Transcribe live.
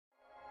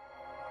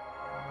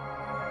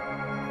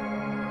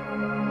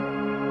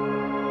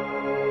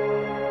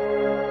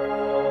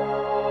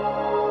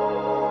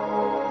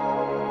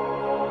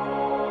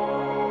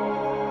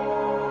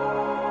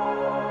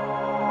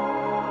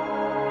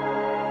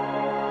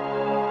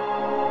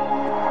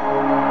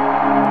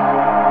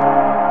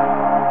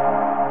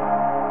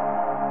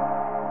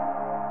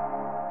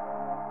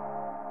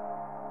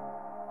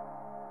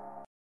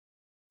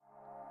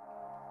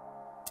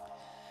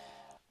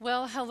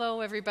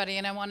everybody,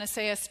 and I want to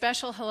say a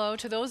special hello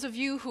to those of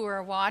you who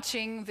are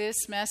watching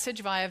this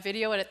message via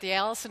video at the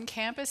Allison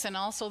campus, and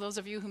also those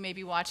of you who may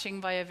be watching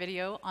via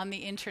video on the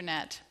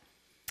internet.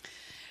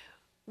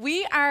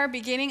 We are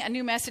beginning a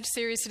new message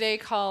series today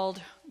called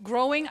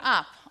Growing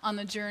Up on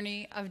the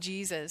Journey of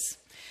Jesus.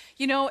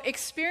 You know,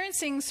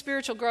 experiencing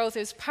spiritual growth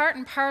is part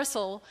and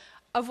parcel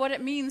of what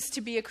it means to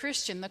be a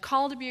Christian. The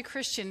call to be a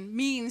Christian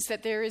means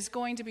that there is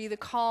going to be the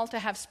call to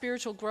have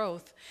spiritual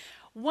growth.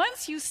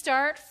 Once you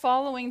start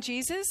following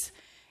Jesus,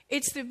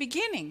 it's the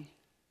beginning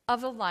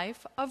of the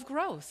life of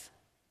growth.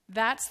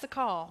 That's the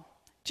call.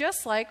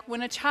 Just like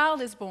when a child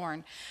is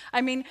born.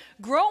 I mean,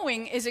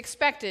 growing is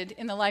expected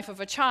in the life of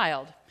a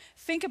child.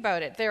 Think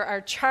about it. There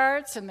are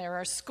charts and there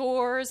are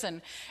scores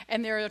and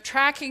there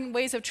are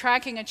ways of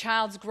tracking a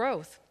child's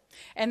growth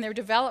and their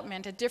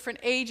development at different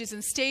ages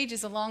and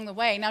stages along the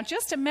way. Now,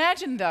 just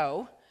imagine,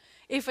 though,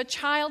 if a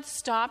child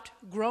stopped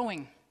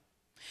growing.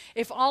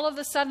 If all of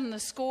a sudden the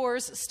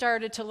scores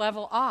started to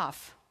level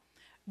off,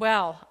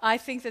 well, I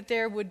think that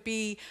there would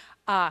be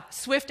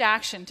swift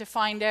action to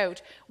find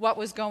out what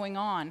was going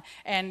on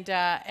and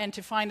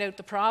to find out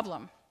the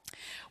problem.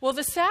 Well,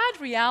 the sad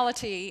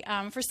reality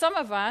for some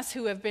of us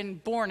who have been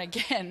born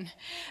again,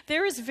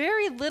 there is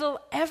very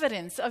little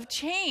evidence of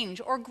change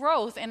or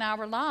growth in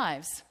our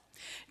lives.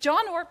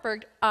 John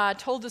Ortberg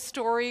told a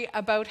story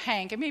about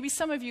Hank, and maybe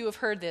some of you have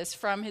heard this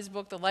from his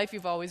book, The Life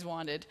You've Always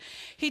Wanted.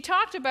 He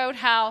talked about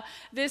how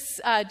this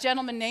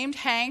gentleman named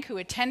Hank, who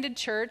attended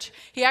church,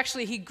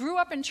 he grew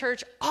up in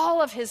church all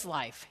of his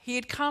life. He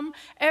had come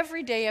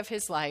every day of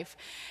his life.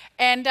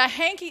 And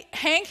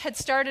Hank had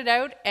started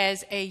out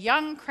as a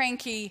young,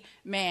 cranky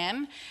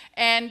man,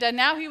 and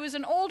now he was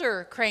an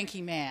older,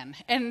 cranky man.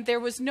 And there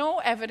was no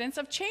evidence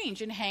of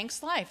change in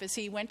Hank's life as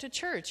he went to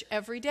church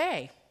every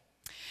day.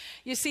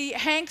 You see,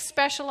 Hank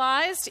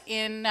specialized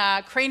in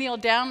cranial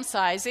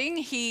downsizing.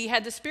 He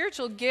had the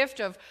spiritual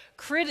gift of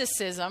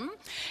criticism.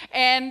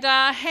 And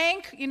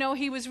Hank, you know,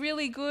 he was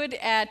really good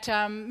at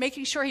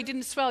making sure he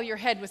didn't swell your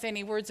head with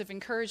any words of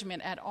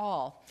encouragement at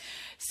all.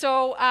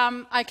 So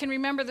I can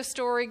remember the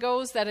story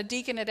goes that a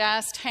deacon had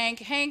asked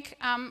Hank,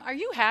 are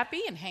you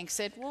happy? And Hank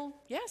said, well,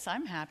 yes,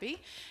 I'm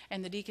happy.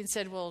 And the deacon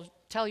said, well,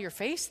 tell your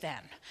face then.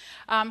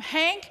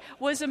 Hank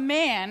was a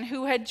man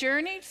who had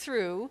journeyed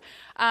through,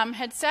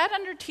 had sat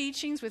under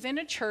teachings within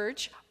a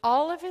church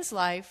all of his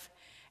life,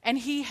 and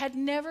he had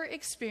never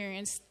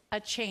experienced a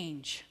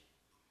change.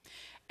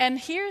 And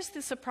here's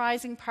the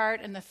surprising part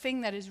and the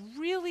thing that is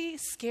really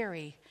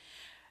scary.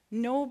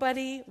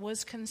 Nobody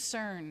was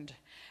concerned.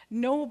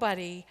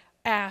 Nobody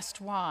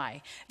asked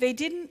why. They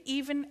didn't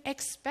even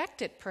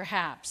expect it,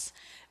 perhaps.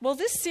 Well,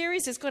 this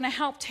series is going to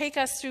help take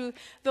us through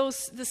the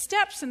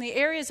steps and the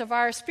areas of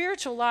our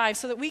spiritual lives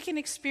so that we can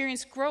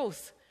experience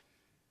growth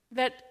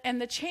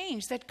and the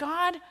change that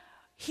God,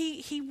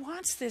 He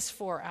wants this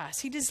for us.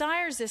 He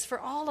desires this for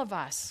all of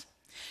us.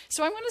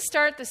 So I'm going to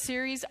start the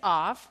series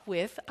off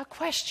with a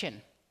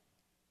question.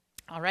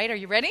 All right, are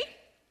you ready?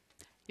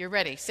 You're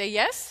ready. Say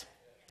yes.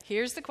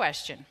 Here's the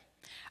question.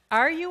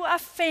 Are you a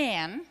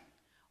fan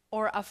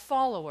or a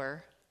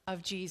follower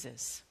of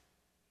Jesus?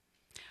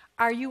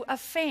 Are you a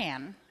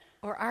fan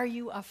or are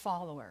you a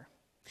follower?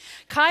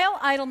 Kyle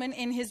Idleman,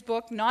 in his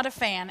book, Not a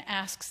Fan,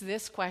 asks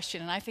this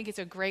question, and I think it's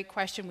a great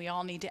question we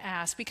all need to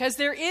ask, because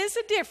there is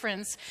a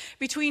difference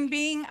between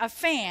being a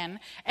fan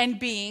and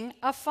being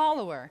a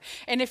follower.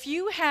 And if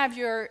you have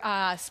your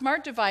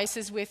smart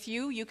devices with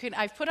you,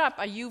 I've put up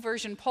a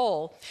YouVersion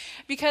poll,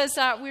 because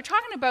we're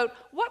talking about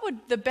what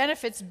would the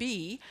benefits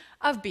be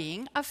of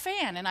being a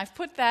fan. And I've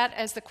put that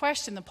as the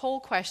poll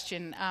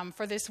question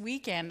for this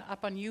weekend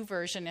up on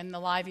YouVersion in the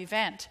live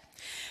event.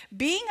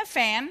 Being a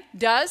fan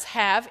does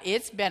have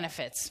its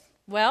benefits.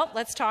 Well,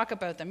 let's talk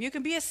about them. You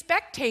can be a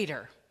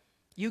spectator.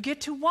 You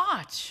get to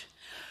watch.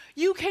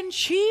 You can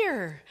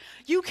cheer.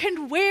 You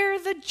can wear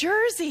the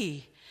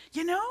jersey.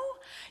 You know,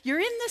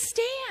 you're in the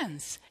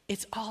stands.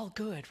 It's all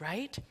good,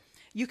 right?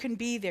 You can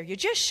be there. You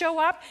just show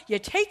up, you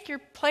take your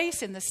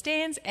place in the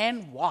stands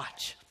and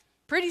watch.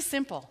 Pretty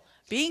simple.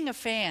 Being a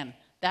fan,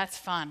 that's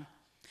fun.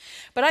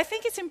 But I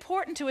think it's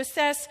important to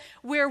assess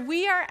where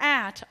we are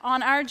at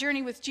on our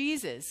journey with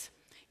Jesus.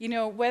 You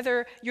know,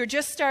 whether you're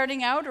just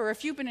starting out or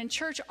if you've been in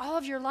church all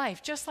of your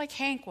life, just like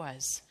Hank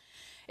was.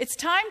 It's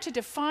time to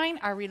define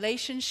our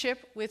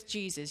relationship with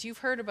Jesus. You've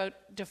heard about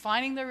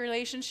defining the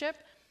relationship.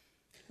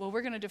 Well,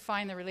 we're going to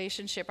define our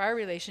relationship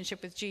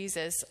with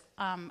Jesus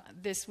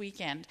this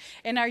weekend.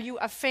 And are you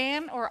a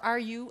fan or are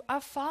you a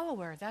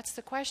follower? That's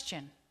the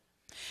question.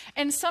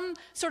 And some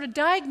sort of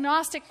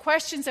diagnostic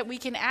questions that we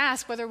can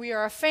ask, whether we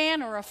are a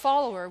fan or a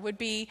follower, would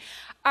be,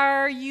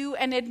 are you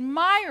an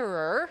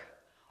admirer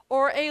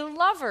or a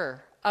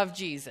lover of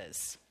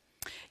Jesus?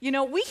 You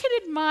know, we can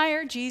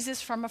admire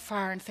Jesus from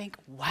afar and think,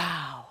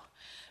 wow,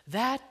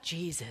 that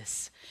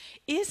Jesus,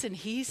 isn't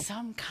he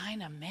some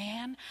kind of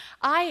man?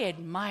 I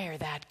admire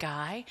that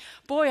guy.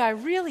 Boy, I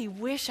really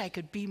wish I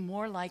could be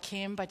more like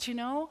him, but you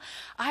know,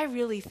 I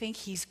really think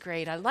he's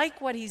great. I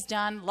like what he's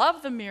done,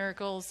 love the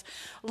miracles,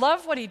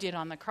 love what he did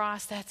on the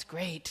cross. That's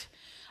great.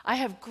 I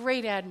have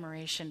great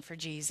admiration for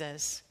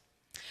Jesus.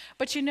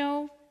 But you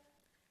know,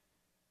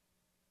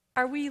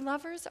 are we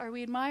lovers? Are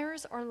we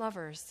admirers or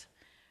lovers?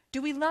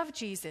 Do we love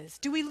Jesus?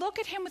 Do we look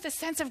at him with a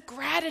sense of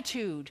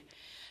gratitude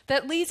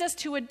that leads us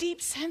to a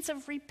deep sense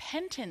of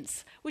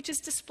repentance, which is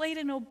displayed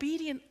in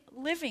obedient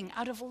living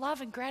out of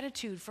love and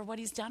gratitude for what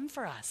he's done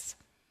for us?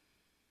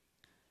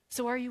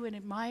 So are you an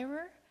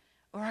admirer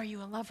or are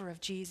you a lover of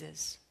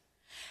Jesus?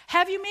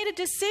 Have you made a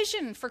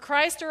decision for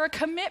Christ or a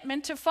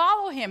commitment to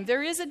follow him?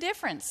 There is a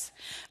difference.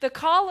 The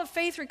call of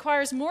faith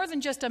requires more than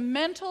just a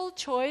mental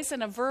choice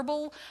and a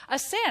verbal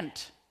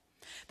assent.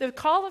 The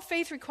call of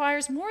faith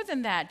requires more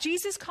than that.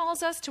 Jesus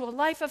calls us to a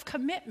life of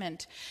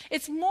commitment.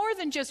 It's more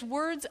than just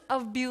words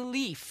of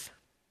belief.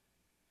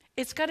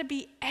 It's got to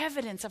be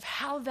evidence of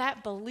how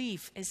that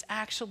belief is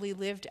actually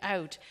lived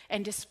out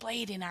and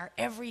displayed in our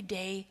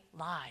everyday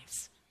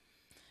lives.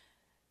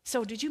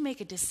 So, did you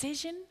make a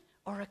decision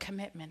or a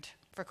commitment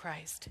for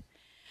Christ?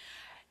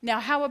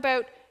 Now, how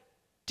about,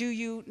 do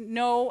you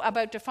know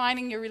about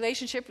defining your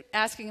relationship?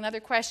 Asking another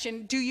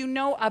question, do you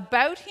know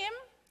about him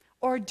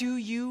or do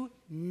you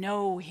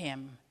know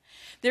him?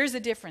 There's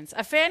a difference.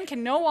 A fan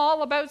can know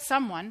all about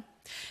someone.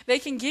 They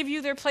can give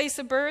you their place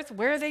of birth,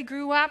 where they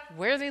grew up,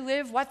 where they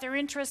live, what their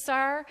interests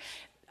are.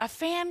 A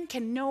fan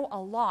can know a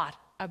lot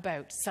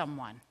about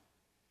someone.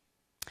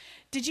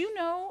 Do you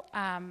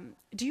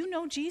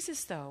know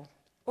Jesus, though?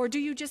 Or do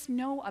you just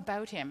know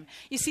about him?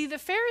 You see, the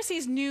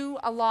Pharisees knew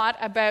a lot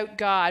about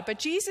God, but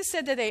Jesus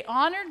said that they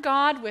honored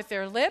God with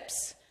their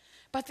lips,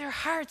 but their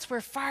hearts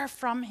were far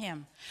from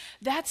him.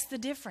 That's the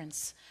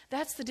difference.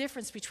 That's the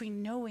difference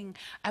between knowing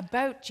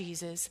about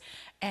Jesus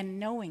and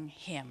knowing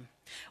him.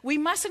 We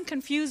mustn't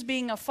confuse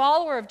being a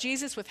follower of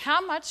Jesus with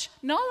how much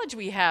knowledge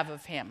we have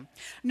of him.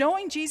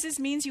 Knowing Jesus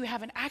means you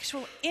have an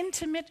actual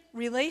intimate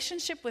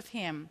relationship with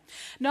him.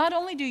 Not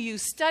only do you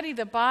study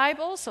the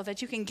Bible so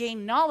that you can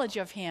gain knowledge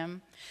of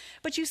him,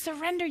 but you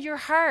surrender your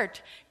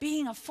heart,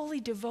 being a fully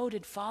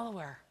devoted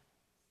follower.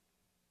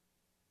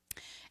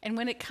 And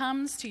when it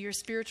comes to your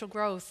spiritual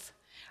growth,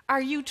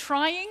 are you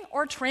trying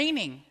or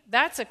training?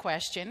 That's a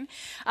question.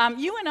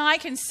 You and I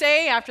can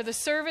say after the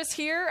service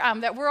here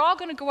that we're all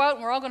going to go out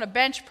and we're all going to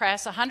bench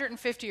press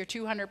 150 or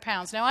 200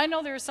 pounds. Now, I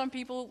know there are some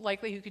people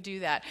likely who could do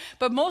that,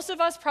 but most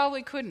of us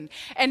probably couldn't.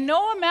 And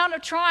no amount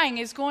of trying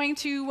is going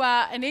to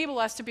enable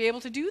us to be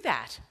able to do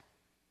that.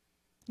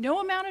 No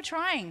amount of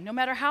trying, no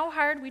matter how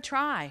hard we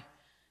try,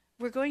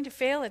 we're going to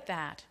fail at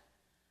that.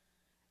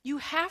 You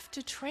have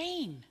to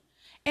train.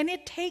 And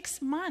it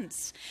takes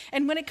months.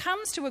 And when it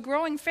comes to a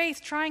growing faith,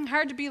 trying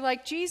hard to be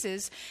like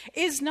Jesus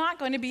is not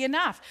going to be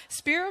enough.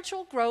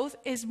 Spiritual growth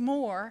is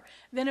more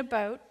than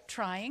about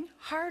trying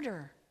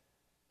harder.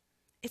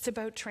 It's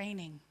about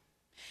training.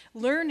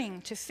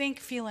 Learning to think,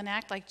 feel, and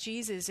act like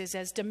Jesus is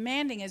as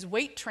demanding as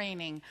weight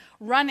training,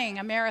 running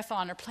a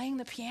marathon, or playing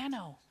the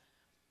piano.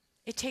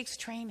 It takes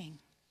training.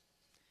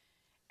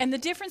 And the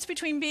difference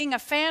between being a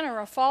fan or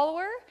a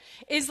follower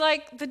is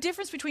like the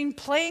difference between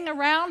playing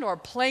around or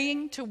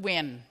playing to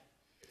win.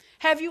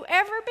 Have you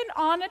ever been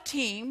on a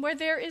team where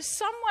there is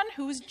someone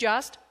who's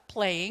just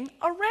playing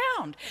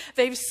around?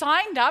 They've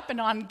signed up and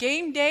on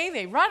game day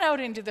they run out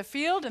into the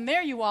field and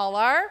there you all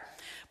are,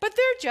 but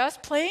they're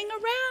just playing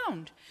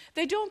around.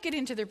 They don't get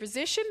into their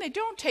position, they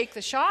don't take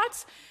the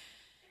shots.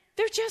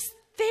 They're just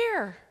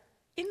there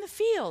in the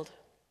field.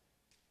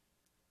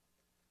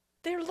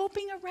 They're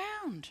loping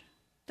around.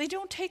 They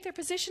don't take their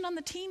position on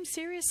the team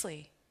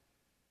seriously.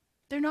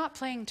 They're not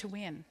playing to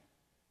win.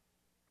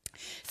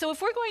 So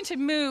if we're going to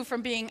move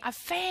from being a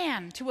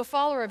fan to a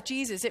follower of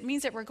Jesus, it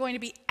means that we're going to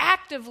be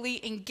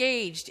actively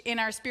engaged in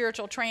our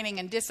spiritual training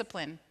and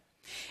discipline.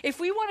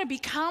 If we want to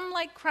become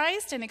like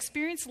Christ and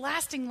experience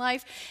lasting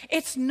life,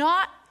 it's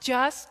not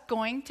just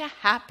going to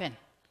happen.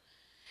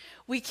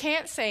 We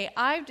can't say,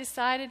 I've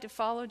decided to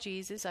follow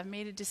Jesus, I've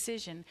made a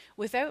decision,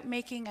 without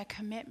making a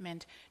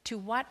commitment to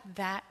what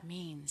that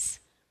means,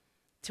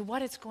 to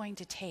what it's going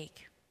to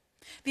take.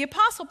 The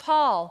Apostle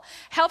Paul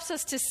helps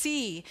us to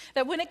see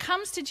that when it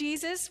comes to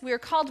Jesus, we are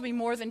called to be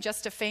more than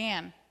just a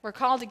fan. We're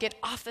called to get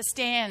off the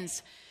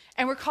stands,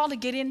 and we're called to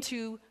get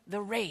into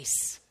the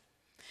race.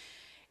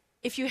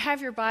 If you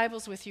have your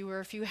Bibles with you, or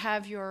if you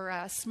have your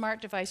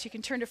smart device, you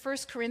can turn to 1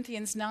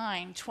 Corinthians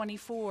 9,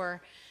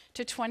 24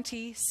 to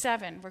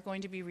 27. We're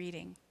going to be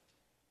reading.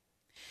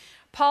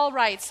 Paul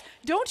writes,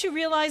 "Don't you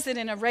realize that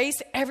in a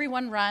race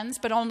everyone runs,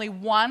 but only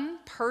one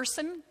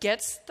person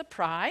gets the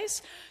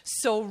prize?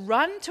 So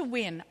run to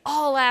win.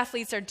 All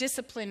athletes are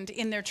disciplined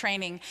in their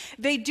training.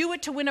 They do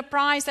it to win a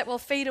prize that will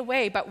fade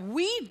away, but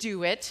we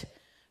do it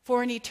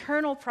for an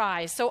eternal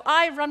prize. So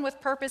I run with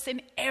purpose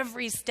in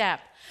every step.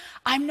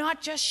 I'm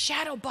not just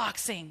shadow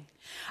boxing.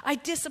 I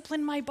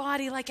discipline my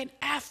body like an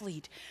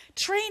athlete,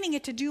 training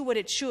it to do what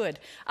it should.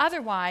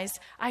 Otherwise,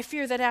 I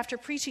fear that after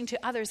preaching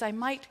to others,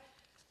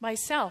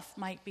 myself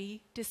might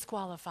be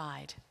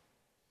disqualified."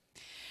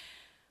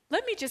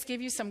 Let me just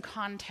give you some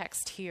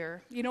context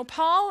here. You know,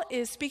 Paul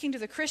is speaking to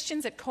the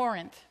Christians at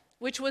Corinth.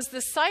 which was the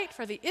site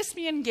for the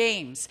Isthmian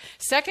Games,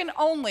 second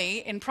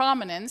only in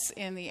prominence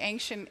in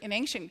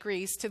ancient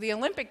Greece to the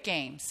Olympic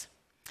Games.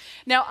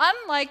 Now,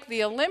 unlike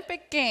the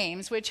Olympic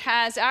Games, which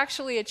has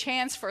actually a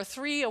chance for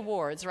 3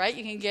 awards, right?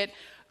 You can get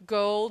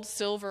gold,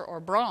 silver, or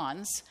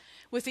bronze.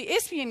 With the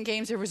Isthmian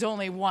Games, there was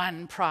only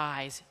one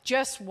prize,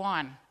 just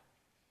one.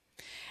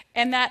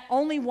 And that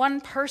only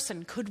one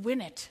person could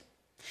win it.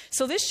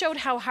 So this showed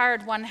how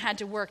hard one had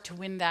to work to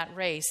win that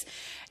race.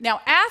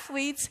 Now,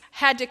 athletes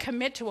had to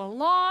commit to a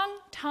long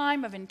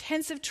time of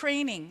intensive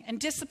training and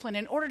discipline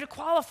in order to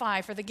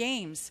qualify for the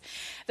games.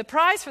 The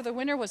prize for the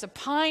winner was a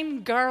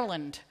pine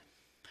garland,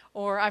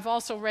 or I've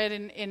also read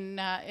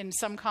in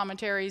some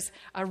commentaries,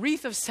 a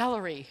wreath of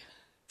celery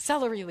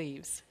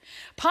leaves.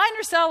 Pine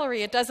or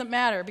celery, it doesn't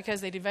matter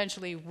because they'd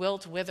eventually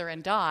wilt, wither,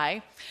 and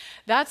die.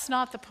 That's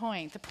not the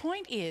point. The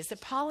point is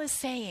that Paul is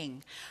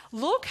saying,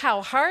 look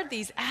how hard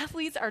these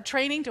athletes are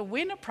training to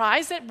win a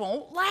prize that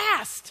won't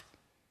last.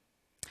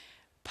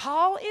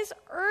 Paul is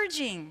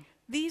urging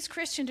these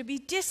Christians to be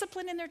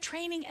disciplined in their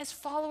training as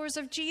followers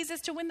of Jesus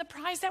to win the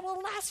prize that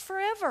will last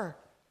forever.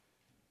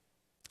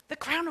 The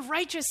crown of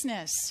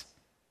righteousness.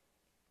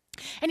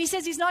 And he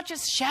says he's not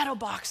just shadow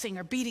boxing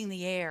or beating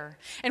the air.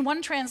 And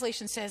one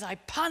translation says, I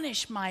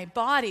punish my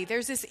body.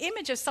 There's this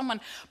image of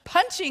someone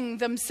punching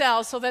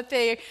themselves so that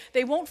they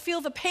won't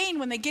feel the pain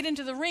when they get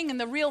into the ring in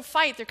the real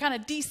fight. They're kind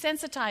of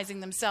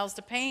desensitizing themselves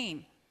to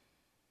pain.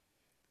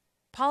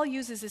 Paul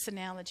uses this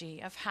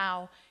analogy of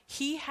how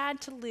he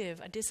had to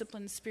live a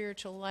disciplined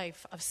spiritual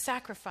life of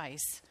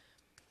sacrifice,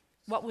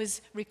 what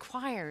was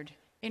required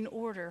in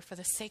order for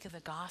the sake of the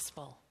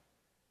gospel.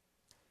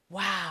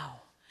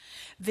 Wow.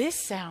 This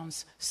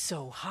sounds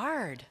so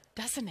hard,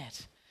 doesn't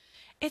it?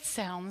 It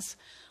sounds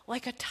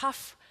like a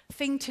tough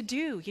thing to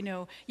do. You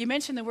know, you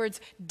mentioned the words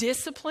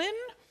discipline,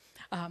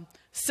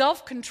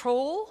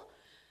 self-control,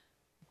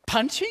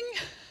 punching,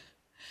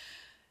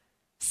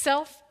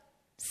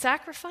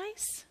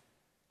 self-sacrifice.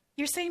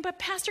 You're saying, but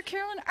Pastor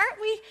Carolyn,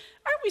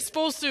 aren't we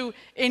supposed to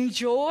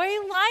enjoy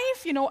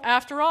life? You know,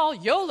 after all,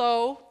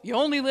 YOLO, you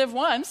only live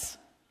once.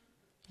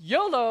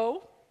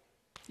 YOLO,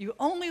 you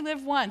only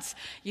live once.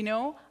 You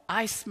know,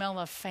 I smell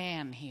a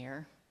fan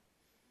here.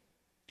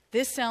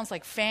 This sounds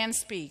like fan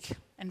speak.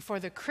 And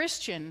for the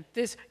Christian,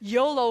 this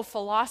YOLO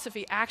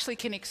philosophy actually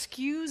can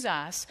excuse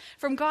us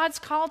from God's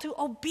call to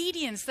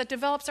obedience that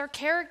develops our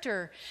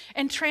character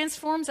and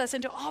transforms us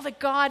into all that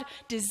God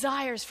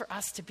desires for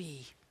us to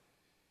be.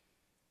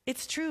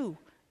 It's true.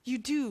 You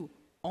do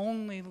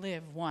only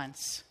live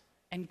once.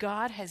 And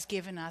God has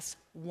given us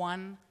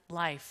one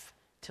life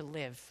to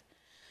live.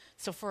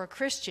 So for a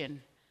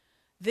Christian,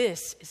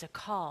 this is a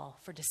call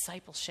for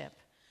discipleship,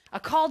 a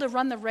call to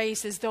run the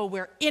race as though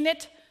we're in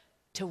it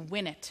to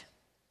win it.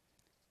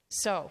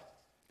 So,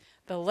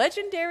 the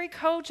legendary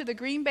coach of the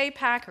Green Bay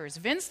Packers,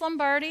 Vince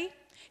Lombardi,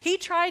 he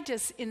tried to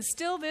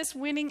instill this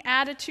winning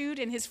attitude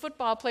in his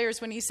football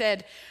players when he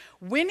said,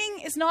 winning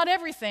is not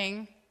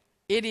everything,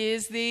 it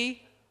is the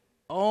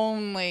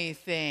only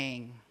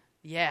thing.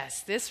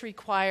 Yes, this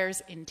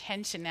requires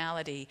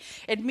intentionality.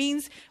 It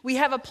means we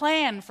have a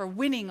plan for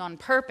winning on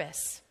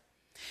purpose.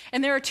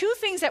 And there are 2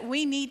 things that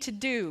we need to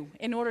do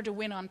in order to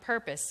win on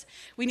purpose.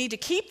 We need to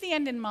keep the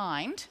end in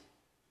mind,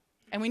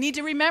 and we need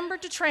to remember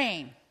to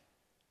train.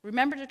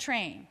 Remember to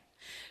train.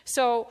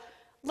 So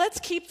let's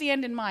keep the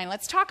end in mind.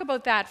 Let's talk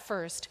about that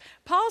first.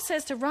 Paul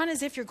says to run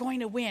as if you're going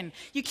to win.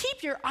 You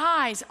keep your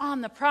eyes on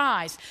the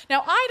prize.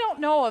 Now, I don't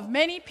know of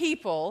many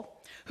people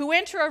who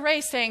enter a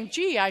race saying,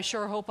 gee, I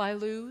sure hope I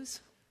lose.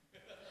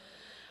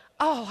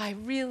 Oh, I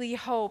really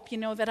hope,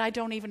 that I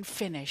don't even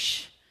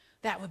finish.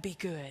 That would be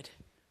good.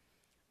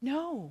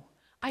 No,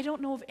 I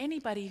don't know of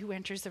anybody who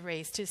enters the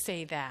race to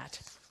say that.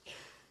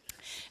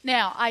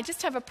 Now, I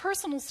just have a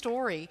personal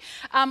story.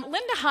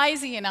 Linda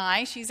Heisey and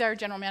I, she's our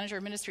general manager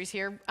of ministries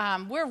here,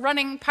 we're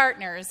running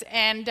partners,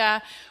 and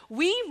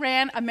we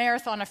ran a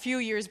marathon a few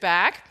years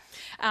back,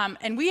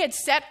 and we had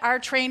set our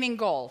training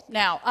goal.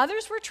 Now,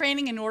 others were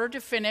training in order to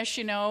finish,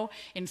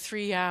 in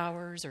 3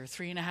 hours or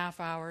 3.5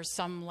 hours,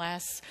 some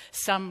less,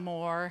 some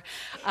more.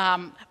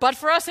 But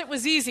for us, it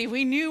was easy.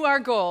 We knew our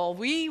goal.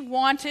 We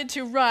wanted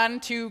to run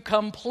to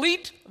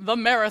complete the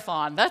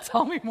marathon. That's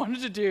all we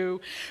wanted to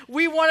do.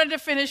 We wanted to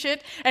finish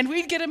it, and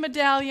we'd get a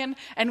medallion,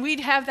 and we'd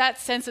have that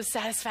sense of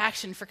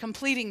satisfaction for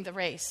completing the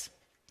race.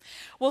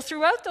 Well,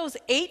 throughout those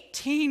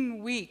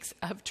 18 weeks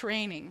of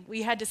training,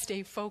 we had to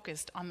stay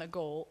focused on the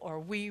goal or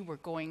we were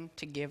going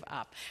to give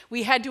up.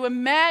 We had to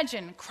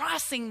imagine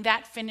crossing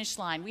that finish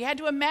line. We had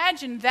to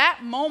imagine that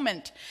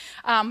moment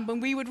when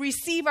we would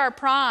receive our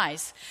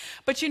prize.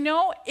 But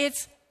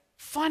it's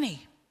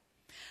funny.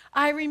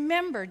 I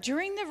remember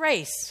during the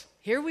race,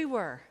 here we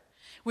were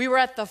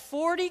at the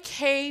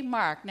 40K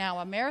mark. Now,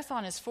 a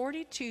marathon is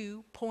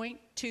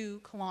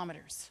 42.2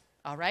 kilometers,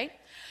 all right?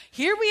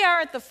 Here we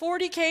are at the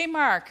 40K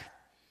mark.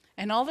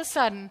 And all of a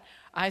sudden,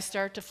 I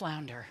start to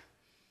flounder.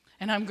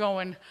 And I'm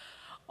going,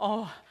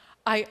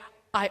 I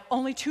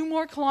only 2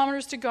 more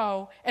kilometers to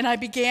go. And I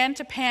began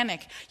to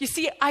panic. You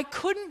see, I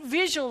couldn't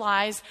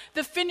visualize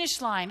the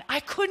finish line. I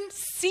couldn't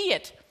see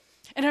it.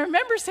 And I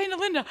remember saying to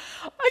Linda,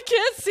 I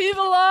can't see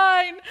the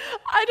line.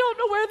 I don't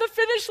know where the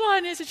finish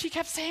line is. And she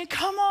kept saying,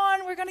 come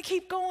on, we're going to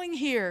keep going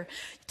here.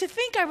 To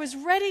think I was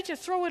ready to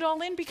throw it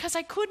all in because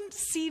I couldn't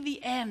see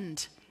the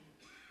end.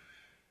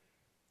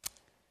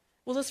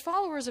 Well, as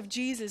followers of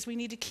Jesus, we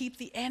need to keep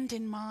the end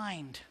in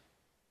mind.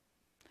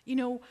 You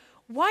know,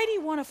 why do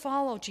you want to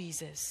follow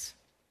Jesus?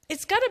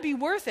 It's got to be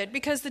worth it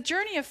because the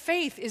journey of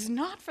faith is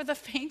not for the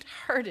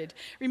faint-hearted.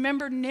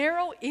 Remember,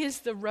 narrow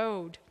is the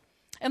road.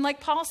 And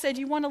like Paul said,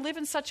 you want to live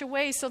in such a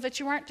way so that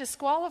you aren't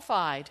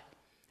disqualified.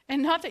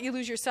 And not that you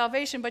lose your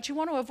salvation, but you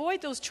want to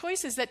avoid those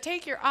choices that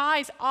take your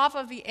eyes off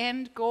of the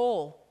end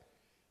goal.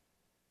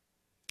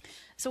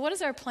 So what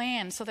is our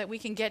plan so that we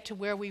can get to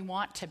where we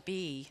want to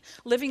be?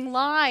 Living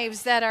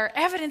lives that are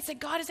evidence that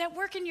God is at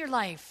work in your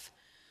life.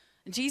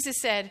 And Jesus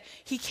said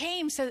he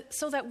came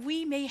so that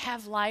we may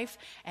have life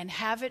and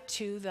have it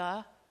to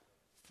the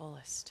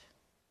fullest.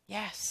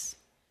 Yes.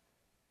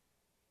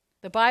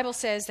 The Bible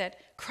says that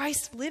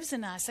Christ lives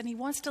in us and he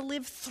wants to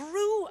live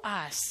through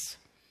us.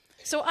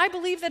 So I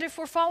believe that if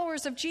we're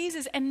followers of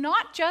Jesus and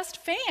not just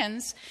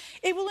fans,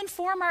 it will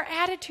inform our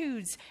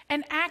attitudes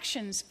and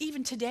actions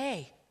even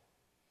today.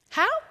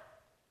 How?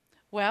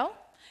 Well,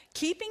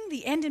 keeping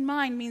the end in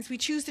mind means we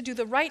choose to do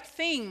the right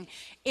thing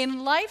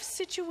in life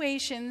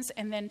situations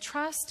and then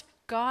trust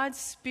God's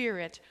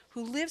Spirit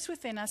who lives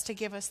within us to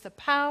give us the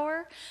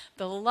power,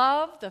 the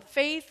love, the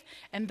faith,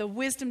 and the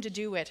wisdom to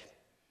do it.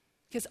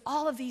 Because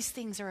all of these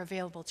things are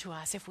available to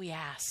us if we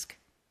ask.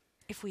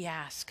 If we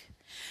ask.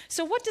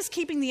 So what does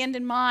keeping the end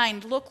in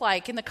mind look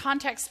like in the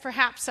context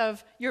perhaps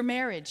of your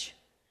marriage?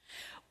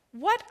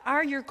 What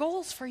are your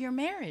goals for your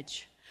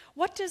marriage?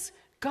 What does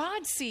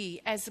God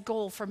see as the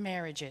goal for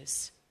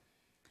marriages?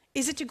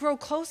 Is it to grow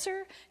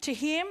closer to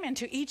him and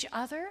to each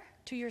other,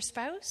 to your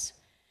spouse?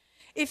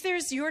 If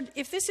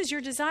this is your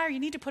desire, you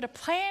need to put a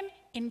plan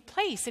in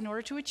place in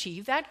order to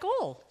achieve that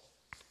goal.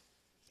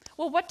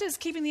 Well, what does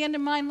keeping the end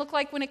in mind look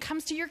like when it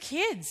comes to your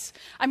kids?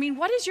 I mean,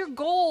 what is your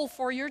goal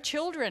for your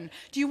children?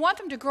 Do you want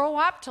them to grow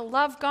up to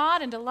love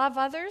God and to love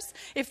others?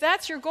 If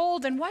that's your goal,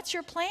 then what's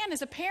your plan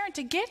as a parent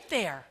to get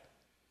there?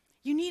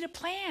 You need a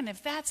plan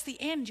if that's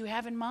the end you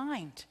have in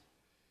mind.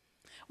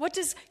 What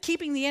does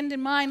keeping the end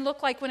in mind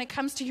look like when it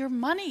comes to your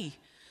money?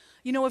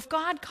 You know, if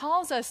God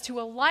calls us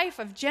to a life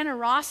of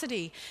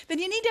generosity, then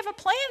you need to have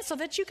a plan so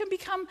that you can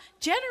become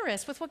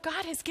generous with what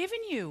God has given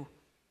you.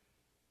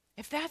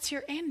 If that's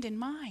your end in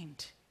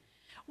mind.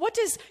 What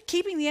does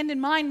keeping the end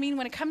in mind mean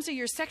when it comes to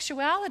your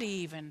sexuality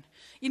even?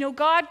 You know,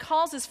 God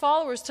calls his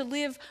followers to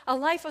live a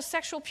life of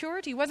sexual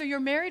purity, whether you're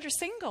married or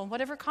single,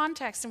 whatever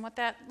context and what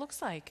that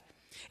looks like.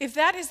 If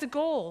that is the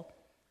goal,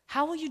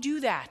 how will you do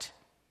that?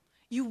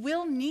 You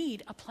will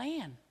need a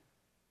plan.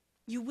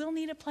 You will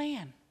need a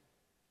plan.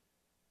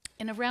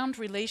 And around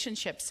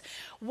relationships,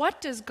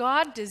 what does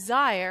God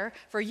desire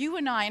for you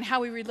and I and how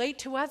we relate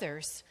to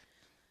others?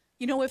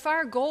 You know, if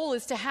our goal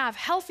is to have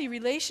healthy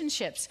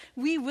relationships,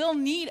 we will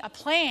need a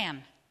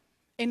plan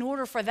in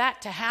order for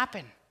that to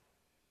happen.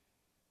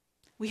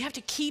 We have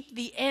to keep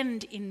the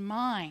end in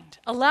mind,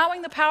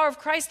 allowing the power of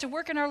Christ to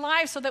work in our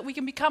lives so that we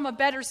can become a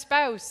better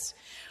spouse.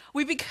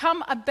 We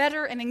become a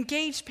better and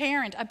engaged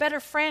parent, a better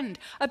friend,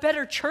 a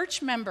better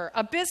church member,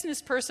 a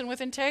business person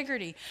with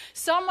integrity,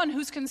 someone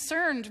who's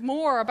concerned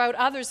more about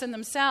others than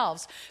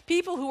themselves,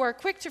 people who are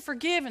quick to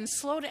forgive and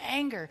slow to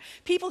anger,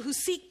 people who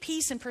seek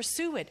peace and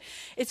pursue it.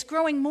 It's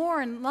growing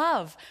more in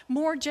love,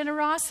 more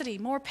generosity,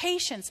 more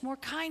patience, more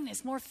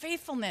kindness, more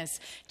faithfulness,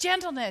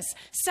 gentleness,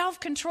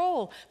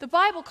 self-control. The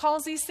Bible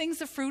calls these things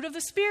the fruit of the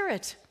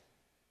Spirit.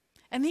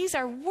 And these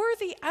are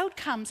worthy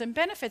outcomes and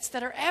benefits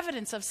that are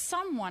evidence of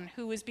someone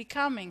who is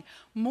becoming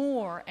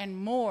more and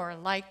more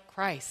like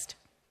Christ.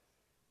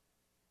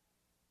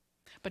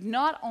 But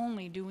not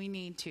only do we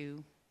need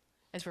to,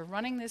 as we're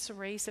running this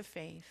race of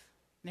faith,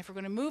 and if we're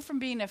going to move from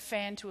being a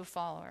fan to a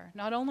follower,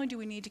 not only do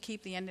we need to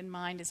keep the end in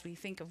mind as we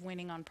think of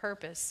winning on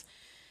purpose,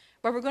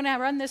 but we're going to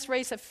run this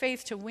race of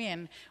faith to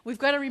win. We've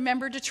got to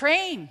remember to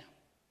train.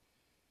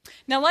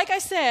 Now, like I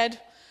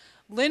said,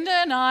 Linda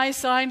and I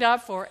signed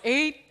up for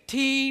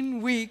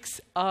 18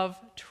 weeks of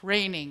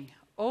training.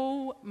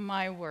 Oh,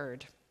 my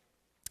word.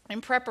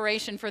 In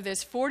preparation for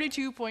this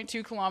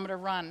 42.2 kilometer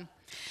run.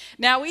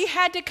 Now, we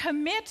had to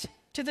commit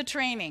to the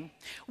training,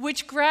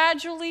 which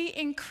gradually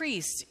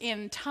increased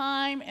in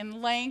time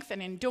and length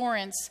and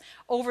endurance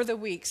over the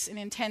weeks in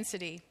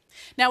intensity.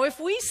 Now, if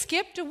we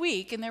skipped a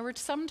week, and there were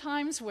some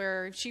times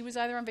where she was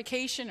either on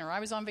vacation or I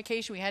was on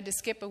vacation, we had to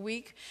skip a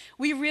week,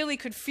 we really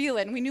could feel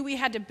it, and we knew we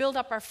had to build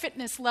up our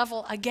fitness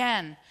level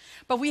again.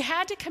 But we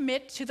had to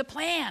commit to the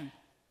plan.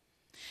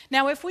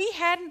 Now, if we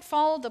hadn't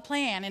followed the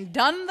plan and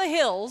done the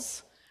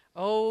hills,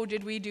 oh,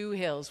 did we do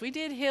hills? We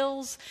did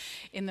hills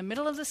in the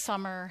middle of the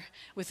summer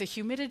with a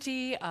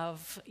humidity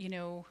of,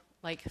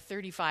 like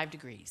 35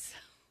 degrees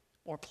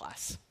or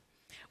plus.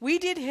 We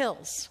did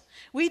hills.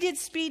 We did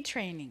speed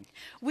training.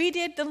 We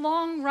did the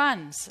long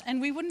runs.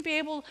 And we wouldn't be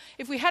able,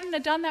 if we hadn't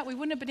have done that, we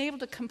wouldn't have been able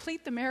to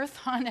complete the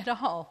marathon at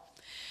all.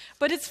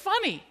 But it's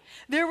funny.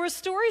 There were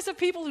stories of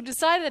people who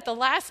decided at the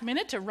last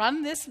minute to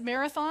run this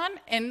marathon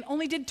and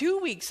only did 2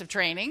 weeks of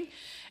training.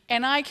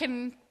 And I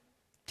can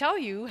tell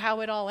you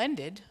how it all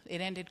ended. It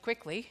ended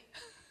quickly.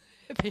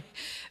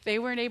 They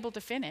weren't able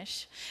to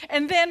finish.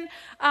 And then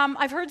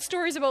I've heard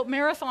stories about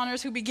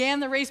marathoners who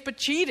began the race but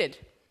cheated.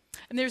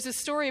 And there's a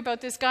story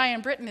about this guy in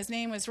Britain. His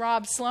name was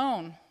Rob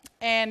Sloan.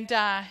 And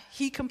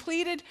he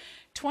completed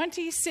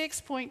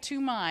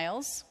 26.2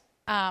 miles.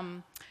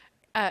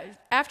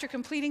 After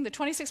completing the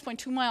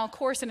 26.2-mile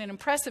course in an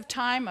impressive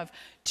time of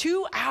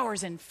 2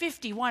 hours and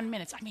 51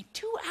 minutes. I mean,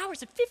 2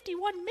 hours and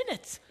 51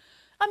 minutes.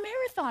 A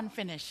marathon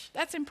finish.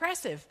 That's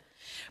impressive.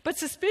 But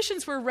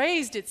suspicions were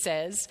raised, it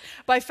says,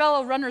 by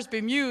fellow runners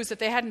bemused that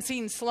they hadn't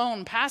seen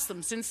Sloan pass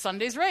them since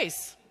Sunday's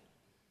race.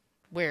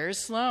 Where's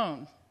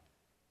Sloan?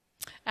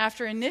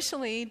 After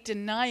initially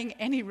denying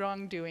any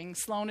wrongdoing,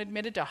 Sloan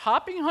admitted to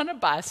hopping on a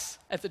bus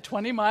at the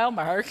 20-mile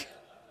mark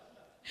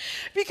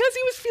because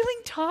he was feeling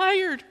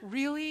tired.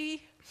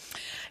 Really?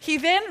 He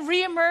then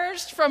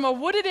reemerged from a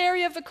wooded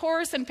area of the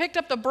course and picked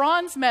up the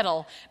bronze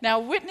medal. Now,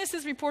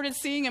 witnesses reported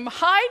seeing him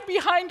hide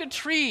behind a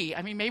tree.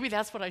 I mean, maybe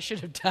that's what I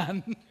should have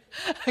done.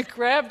 I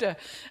grabbed a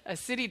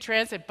city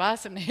transit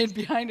bus and hid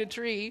behind a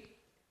tree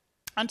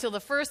until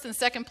the first and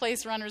second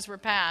place runners were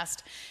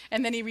passed,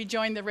 and then he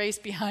rejoined the race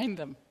behind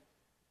them.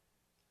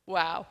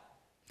 Wow.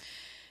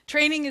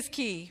 Training is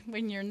key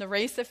when you're in the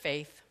race of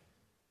faith.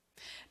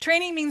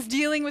 Training means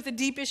dealing with the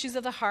deep issues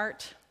of the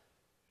heart.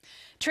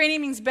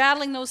 Training means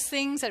battling those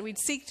things that we'd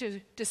seek to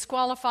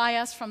disqualify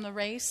us from the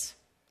race.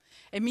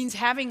 It means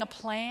having a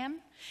plan.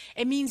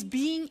 It means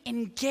being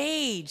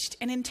engaged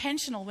and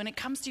intentional when it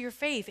comes to your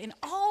faith in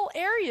all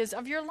areas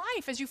of your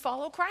life as you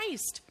follow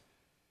Christ.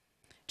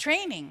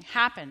 Training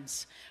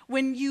happens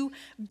when you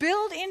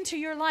build into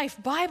your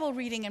life Bible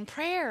reading and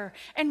prayer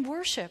and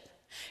worship.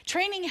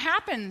 Training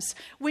happens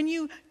when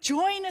you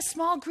join a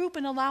small group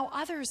and allow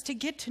others to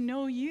get to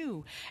know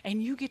you,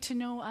 and you get to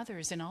know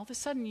others, and all of a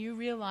sudden you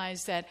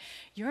realize that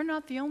you're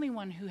not the only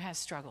one who has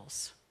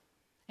struggles.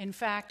 In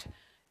fact,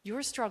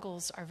 your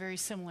struggles are very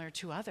similar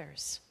to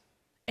others.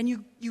 And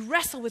you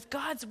wrestle with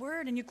God's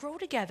word and you grow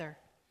together.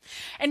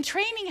 And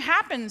training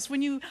happens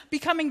when you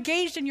become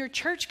engaged in your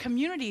church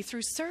community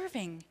through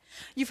serving.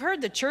 You've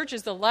heard the church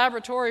is the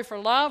laboratory for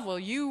love. Well,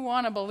 you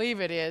want to believe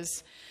it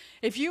is.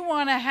 If you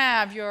want to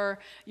have your,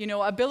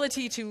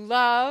 ability to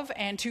love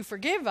and to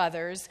forgive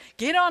others,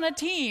 get on a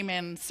team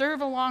and serve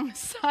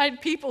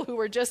alongside people who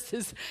are just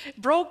as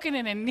broken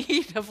and in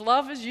need of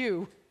love as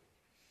you.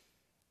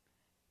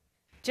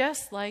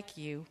 Just like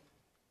you.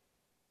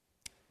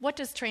 What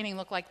does training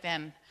look like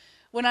then?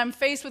 When I'm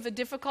faced with a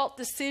difficult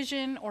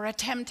decision or a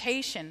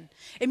temptation,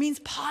 it means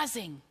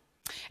pausing.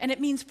 And it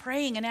means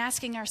praying and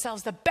asking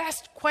ourselves the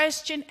best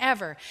question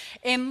ever.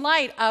 In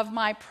light of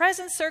my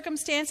present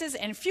circumstances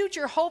and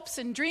future hopes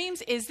and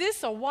dreams, is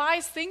this a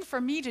wise thing for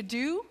me to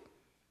do?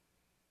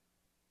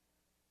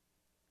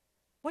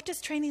 What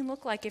does training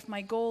look like if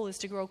my goal is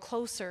to grow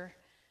closer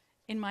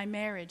in my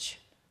marriage?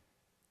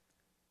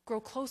 Grow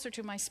closer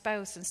to my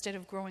spouse instead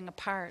of growing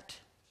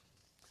apart?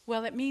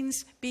 Well, it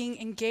means being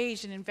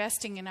engaged and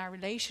investing in our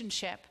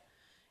relationship.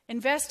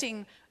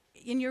 Investing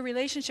in your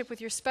relationship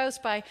with your spouse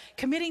by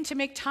committing to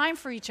make time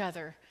for each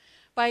other,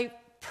 by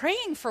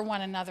praying for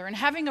one another and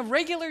having a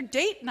regular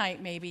date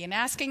night maybe and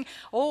asking,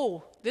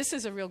 oh, this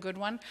is a real good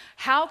one,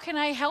 how can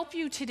I help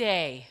you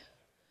today?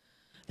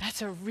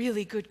 That's a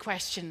really good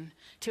question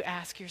to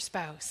ask your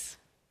spouse.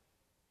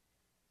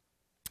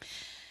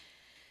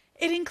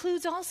 It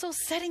includes also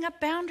setting up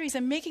boundaries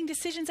and making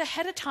decisions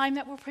ahead of time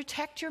that will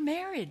protect your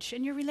marriage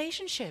and your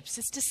relationships.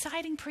 It's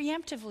deciding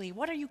preemptively,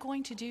 what are you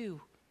going to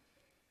do?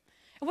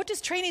 And what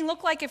does training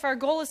look like if our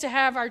goal is to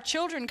have our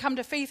children come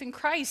to faith in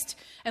Christ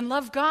and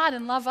love God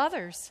and love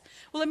others?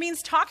 Well, it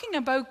means talking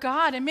about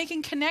God and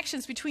making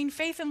connections between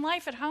faith and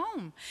life at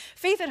home.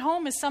 Faith at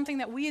home is something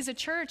that we as a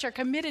church are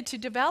committed to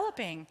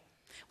developing.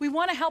 We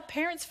want to help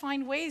parents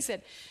find ways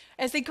that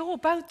as they go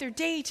about their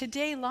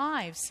day-to-day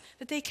lives,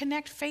 that they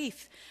connect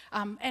faith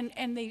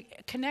and they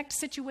connect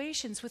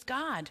situations with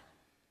God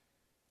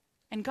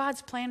and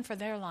God's plan for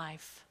their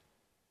life.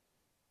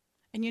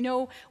 And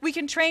we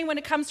can train when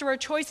it comes to our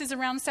choices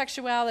around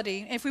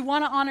sexuality. If we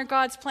want to honor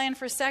God's plan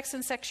for sex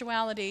and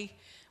sexuality,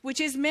 which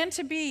is meant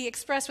to be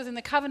expressed within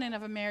the covenant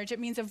of a marriage, it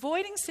means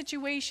avoiding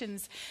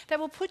situations that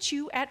will put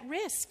you at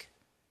risk.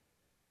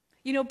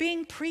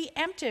 Being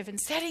preemptive and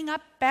setting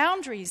up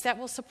boundaries that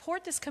will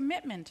support this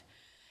commitment.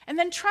 And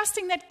then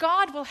trusting that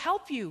God will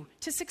help you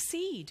to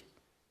succeed.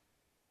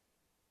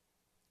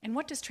 And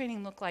what does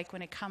training look like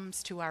when it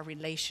comes to our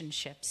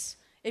relationships?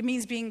 It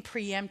means being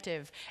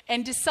preemptive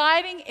and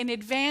deciding in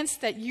advance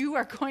that you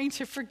are going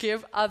to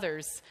forgive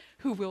others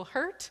who will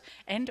hurt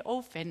and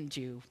offend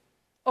you.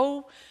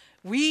 Oh,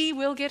 we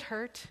will get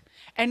hurt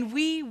and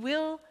we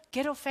will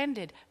get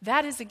offended.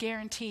 That is a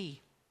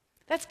guarantee.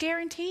 That's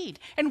guaranteed.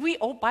 And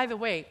by the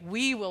way,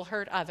 we will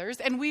hurt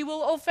others and we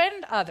will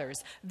offend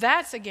others.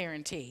 That's a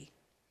guarantee.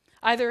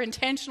 Either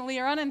intentionally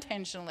or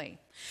unintentionally.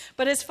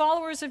 But as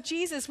followers of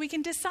Jesus, we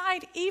can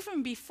decide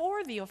even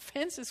before the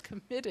offense is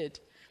committed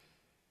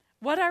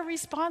what our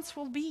response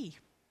will be.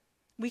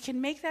 We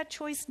can make that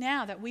choice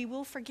now that we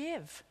will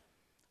forgive,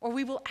 or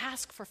we will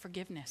ask for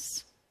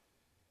forgiveness.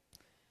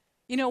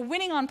 You know,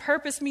 winning on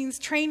purpose means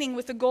training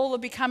with the goal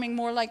of becoming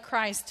more like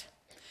Christ.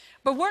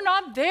 But we're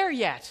not there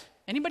yet.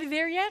 Anybody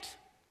there yet?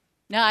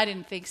 No, I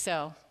didn't think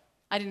so.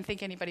 I didn't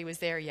think anybody was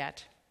there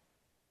yet.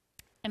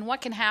 And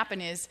what can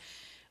happen is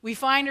we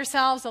find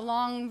ourselves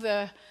along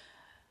the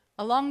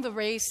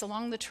race,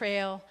 along the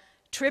trail,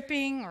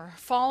 tripping or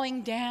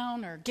falling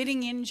down or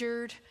getting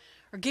injured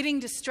or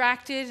getting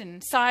distracted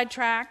and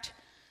sidetracked.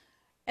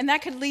 And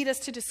that could lead us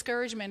to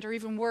discouragement, or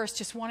even worse,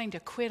 just wanting to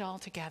quit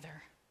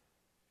altogether.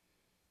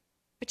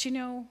 But you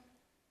know,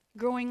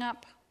 growing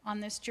up on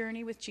this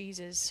journey with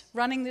Jesus,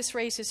 running this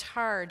race is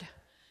hard,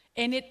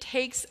 and it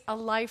takes a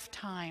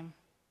lifetime.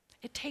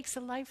 It takes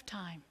a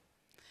lifetime.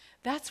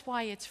 That's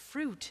why it's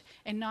fruit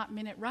and not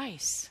minute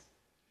rice.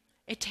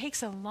 It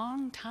takes a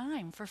long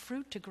time for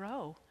fruit to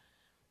grow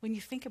when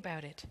you think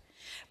about it.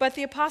 But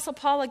the Apostle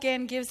Paul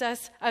again gives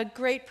us a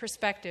great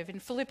perspective. In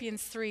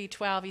Philippians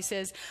 3:12, he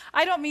says,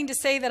 I don't mean to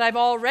say that I've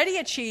already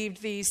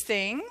achieved these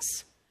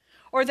things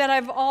or that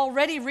I've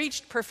already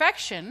reached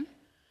perfection.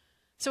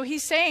 So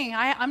he's saying,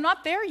 I'm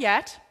not there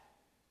yet,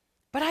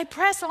 but I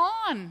press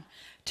on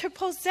to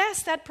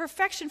possess that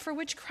perfection for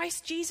which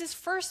Christ Jesus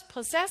first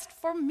possessed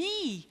for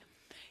me.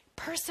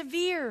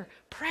 Persevere,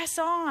 press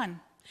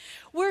on.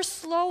 We're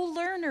slow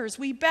learners.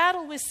 We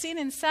battle with sin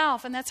and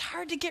self, and that's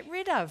hard to get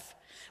rid of.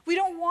 We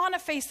don't want to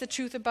face the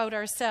truth about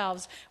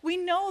ourselves. We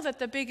know that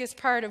the biggest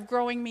part of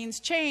growing means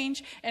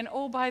change, and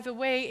oh, by the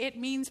way, it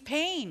means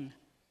pain.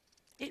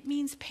 It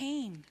means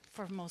pain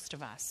for most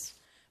of us.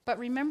 But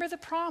remember the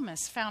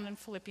promise found in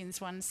Philippians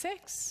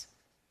 1:6.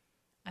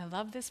 I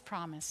love this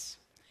promise.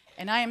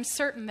 And I am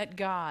certain that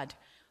God,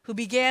 who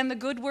began the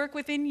good work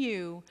within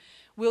you,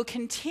 will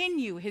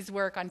continue his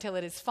work until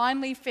it is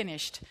finally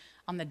finished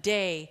on the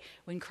day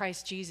when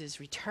Christ Jesus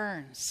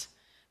returns.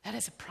 That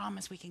is a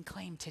promise we can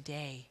claim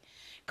today.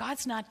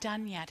 God's not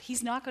done yet.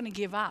 He's not going to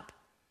give up.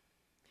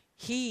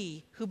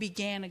 He who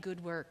began a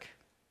good work,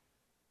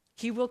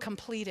 he will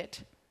complete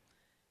it.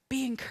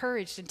 Be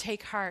encouraged and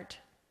take heart.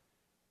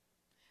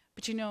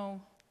 But you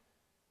know,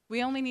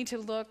 we only need to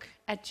look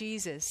at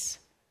Jesus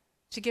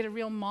to get a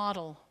real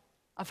model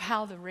of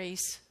how the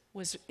race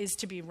is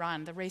to be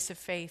run, the race of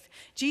faith.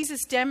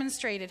 Jesus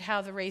demonstrated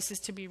how the race is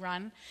to be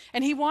run,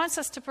 and he wants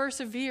us to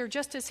persevere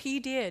just as he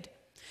did.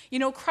 You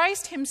know,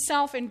 Christ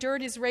himself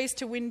endured his race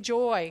to win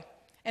joy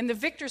and the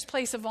victor's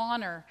place of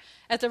honor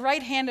at the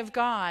right hand of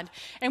God.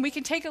 And we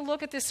can take a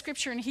look at this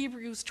scripture in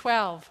Hebrews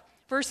 12,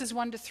 verses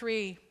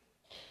 1-3.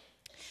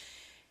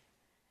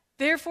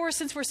 Therefore,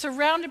 since we're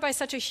surrounded by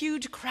such a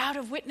huge crowd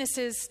of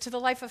witnesses to the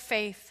life of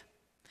faith,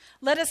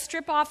 let us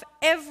strip off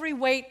every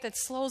weight that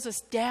slows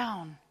us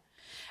down,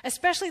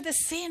 especially the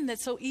sin that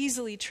so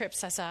easily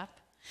trips us up.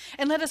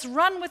 And let us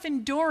run with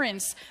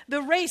endurance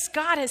the race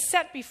God has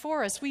set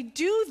before us. We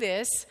do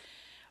this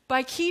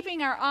by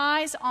keeping our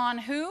eyes on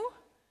who?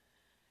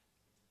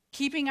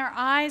 Keeping our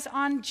eyes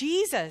on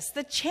Jesus,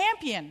 the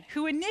champion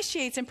who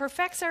initiates and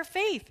perfects our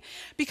faith.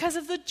 Because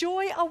of the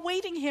joy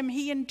awaiting him,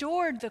 he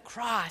endured the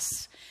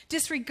cross,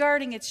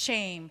 disregarding its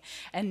shame.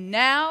 And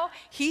now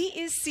he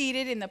is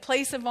seated in the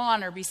place of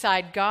honor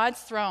beside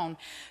God's throne.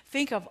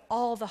 Think of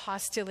all the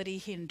hostility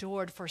he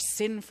endured for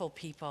sinful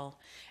people,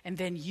 and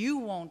then you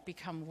won't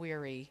become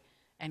weary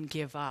and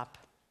give up.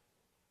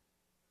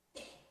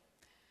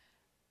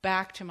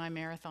 Back to my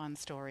marathon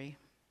story.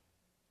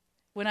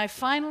 When I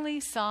finally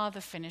saw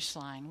the finish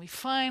line, we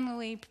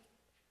finally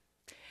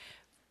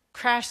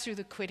crashed through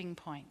the quitting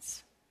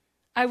points.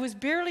 I was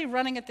barely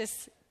running at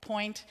this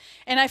point,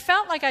 and I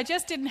felt like I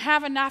just didn't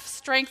have enough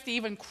strength to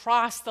even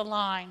cross the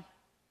line.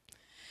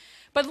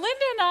 But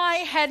Linda and I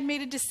had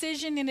made a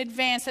decision in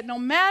advance that no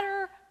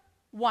matter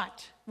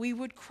what, we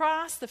would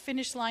cross the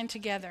finish line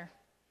together.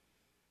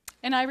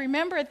 And I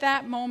remember at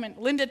that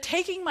moment, Linda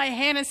taking my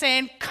hand and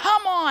saying,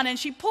 "Come on," and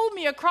she pulled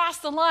me across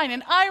the line.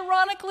 And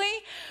ironically,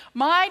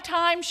 my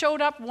time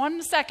showed up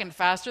 1 second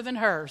faster than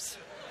hers.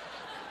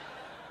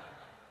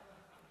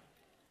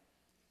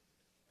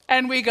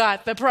 And we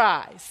got the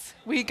prize.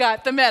 We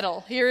got the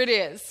medal. Here it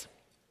is.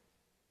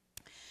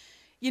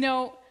 You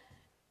know,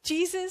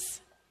 Jesus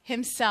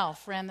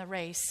himself ran the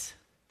race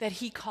that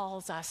he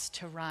calls us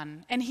to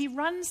run. And he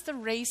runs the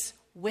race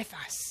with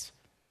us.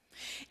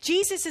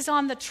 Jesus is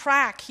on the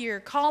track here,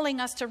 calling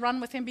us to run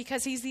with him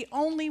because he's the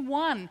only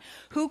one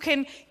who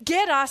can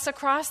get us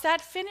across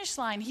that finish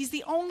line. He's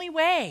the only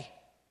way.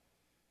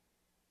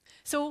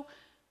 So,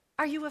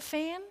 are you a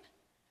fan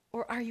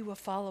or are you a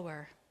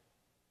follower?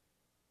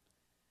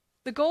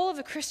 The goal of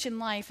the Christian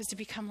life is to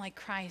become like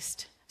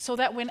Christ, so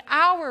that when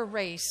our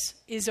race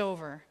is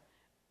over,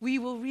 we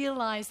will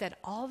realize that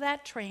all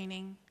that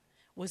training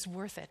was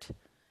worth it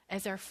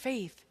as our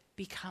faith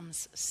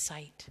becomes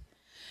sight.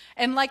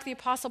 And like the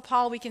Apostle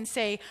Paul, we can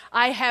say,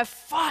 I have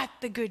fought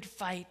the good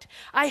fight.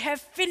 I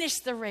have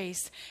finished the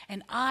race,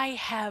 and I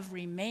have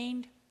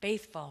remained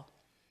faithful.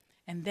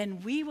 And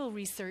then we will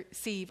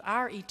receive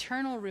our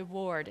eternal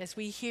reward as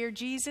we hear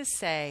Jesus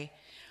say,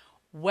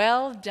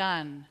 "Well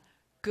done,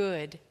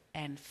 good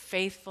and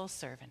faithful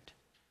servant.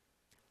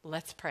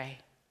 Let's pray.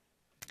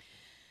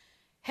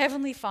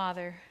 Heavenly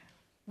Father,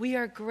 we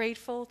are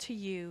grateful to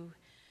you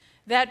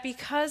that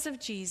because of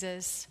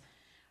Jesus,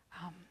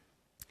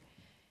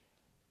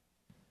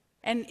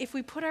 and if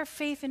we put our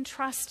faith and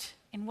trust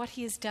in what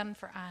he has done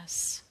for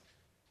us,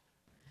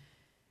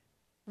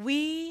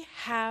 we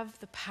have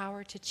the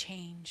power to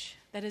change.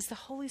 That as the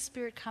Holy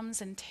Spirit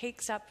comes and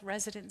takes up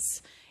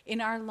residence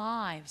in our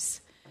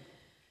lives,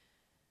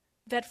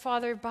 that,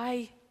 Father,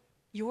 by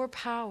your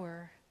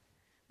power,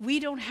 we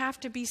don't have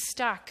to be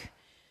stuck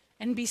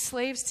and be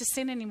slaves to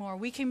sin anymore.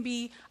 We can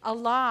be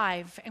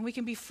alive and we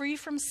can be free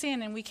from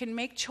sin and we can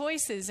make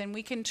choices and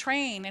we can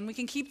train and we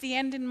can keep the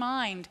end in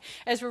mind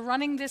as we're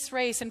running this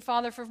race. And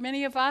Father, for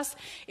many of us,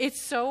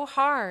 it's so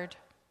hard.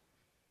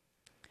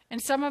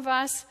 And some of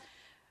us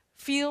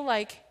feel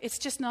like it's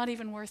just not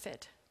even worth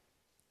it.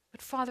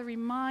 But Father,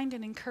 remind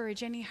and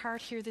encourage any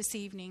heart here this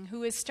evening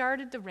who has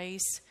started the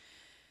race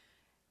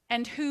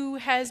and who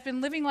has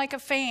been living like a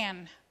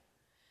fan,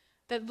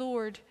 that,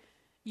 Lord,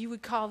 you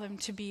would call them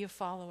to be a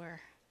follower,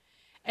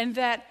 and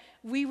that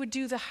we would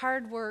do the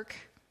hard work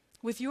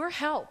with your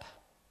help,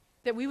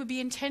 that we would be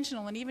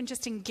intentional and even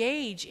just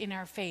engage in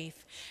our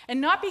faith and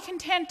not be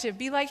content to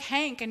be like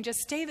Hank and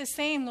just stay the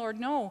same, Lord.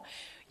 No,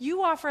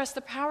 you offer us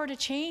the power to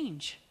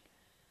change.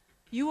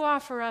 You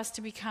offer us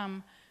to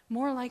become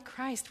more like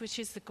Christ, which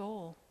is the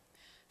goal.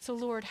 So,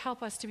 Lord,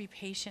 help us to be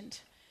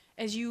patient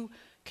as you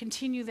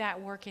continue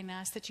that work in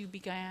us that you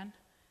began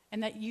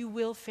and that you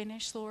will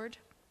finish, Lord.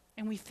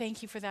 And we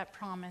thank you for that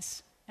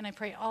promise. And I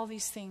pray all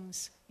these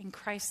things in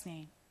Christ's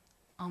name.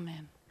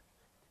 Amen.